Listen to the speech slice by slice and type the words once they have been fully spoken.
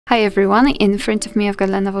Hi everyone, in front of me I've got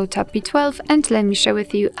LENOVO Tab P12 and let me share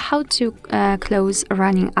with you how to close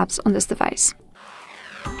running apps on this device.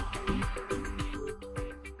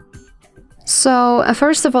 So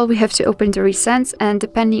first of all we have to open the recents, and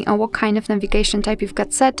depending on what kind of navigation type you've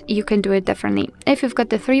got set, you can do it differently. If you've got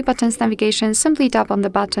the 3 buttons navigation, simply tap on the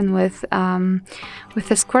button with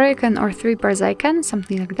a square icon or 3 bars icon,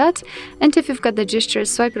 something like that. And if you've got the gesture,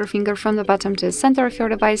 swipe your finger from the bottom to the center of your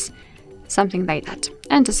device, something like that.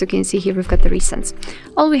 And as you can see here, we've got the recents.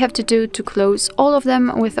 All we have to do to close all of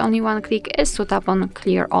them with only one click is to tap on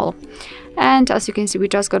clear all. And as you can see, we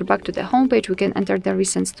just got back to the home page. We can enter the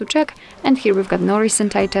recents to check, and here we've got no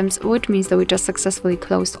recent items, which means that we just successfully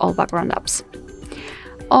closed all background apps.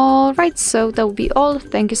 Alright, so that will be all.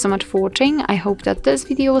 Thank you so much for watching. I hope that this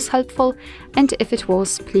video was helpful, and if it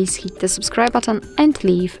was, please hit the subscribe button and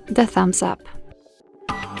leave the thumbs up.